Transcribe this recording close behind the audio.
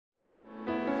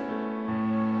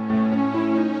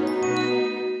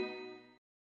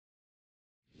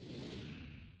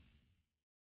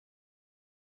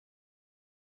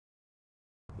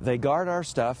They guard our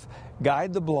stuff,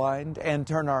 guide the blind, and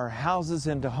turn our houses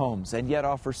into homes, and yet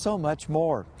offer so much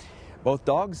more. Both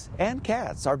dogs and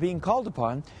cats are being called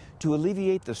upon to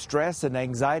alleviate the stress and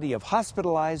anxiety of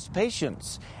hospitalized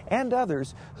patients and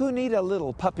others who need a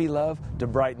little puppy love to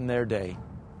brighten their day.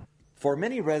 For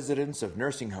many residents of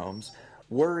nursing homes,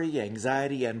 worry,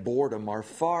 anxiety, and boredom are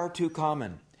far too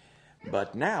common.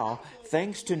 But now,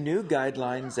 thanks to new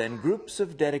guidelines and groups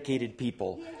of dedicated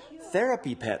people,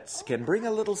 therapy pets can bring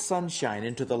a little sunshine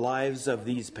into the lives of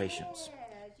these patients.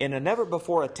 In a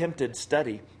never-before-attempted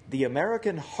study, the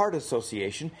American Heart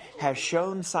Association has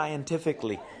shown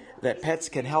scientifically that pets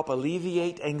can help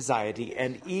alleviate anxiety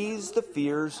and ease the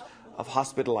fears of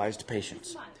hospitalized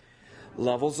patients.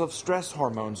 Levels of stress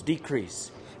hormones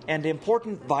decrease, and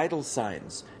important vital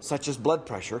signs, such as blood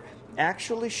pressure,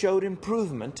 actually showed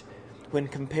improvement when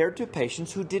compared to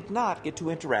patients who did not get to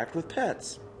interact with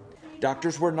pets.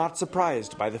 Doctors were not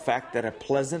surprised by the fact that a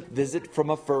pleasant visit from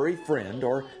a furry friend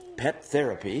or pet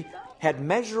therapy had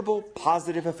measurable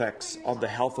positive effects on the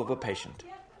health of a patient.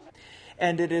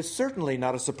 And it is certainly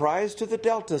not a surprise to the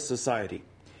Delta Society.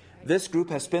 This group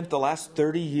has spent the last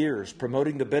 30 years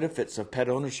promoting the benefits of pet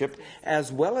ownership,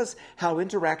 as well as how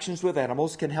interactions with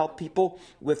animals can help people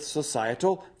with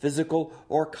societal, physical,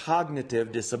 or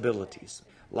cognitive disabilities.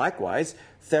 Likewise,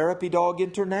 Therapy Dog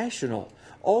International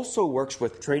also works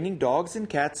with training dogs and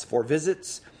cats for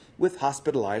visits with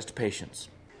hospitalized patients.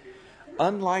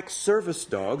 Unlike service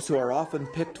dogs, who are often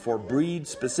picked for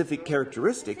breed-specific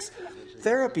characteristics,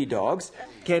 therapy dogs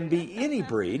can be any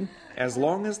breed as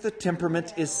long as the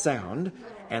temperament is sound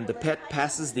and the pet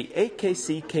passes the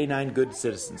AKC Canine Good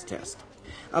Citizens test.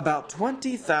 About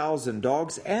 20,000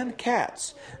 dogs and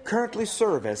cats currently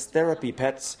serve as therapy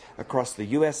pets across the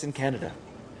U.S. and Canada.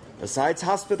 Besides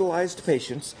hospitalized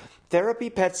patients, therapy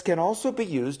pets can also be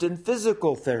used in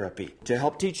physical therapy to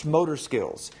help teach motor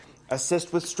skills,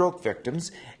 assist with stroke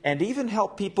victims, and even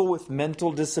help people with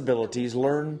mental disabilities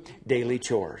learn daily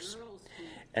chores.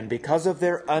 And because of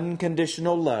their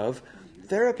unconditional love,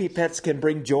 therapy pets can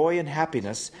bring joy and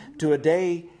happiness to a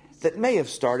day that may have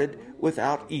started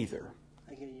without either.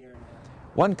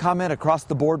 One comment across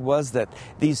the board was that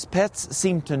these pets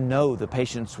seemed to know the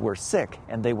patients were sick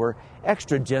and they were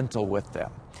extra gentle with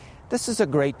them. This is a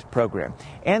great program,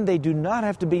 and they do not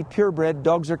have to be purebred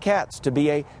dogs or cats to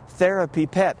be a therapy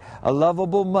pet. A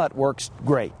lovable mutt works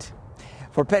great.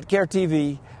 For PetCare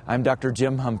TV, I'm Dr.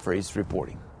 Jim Humphreys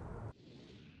reporting.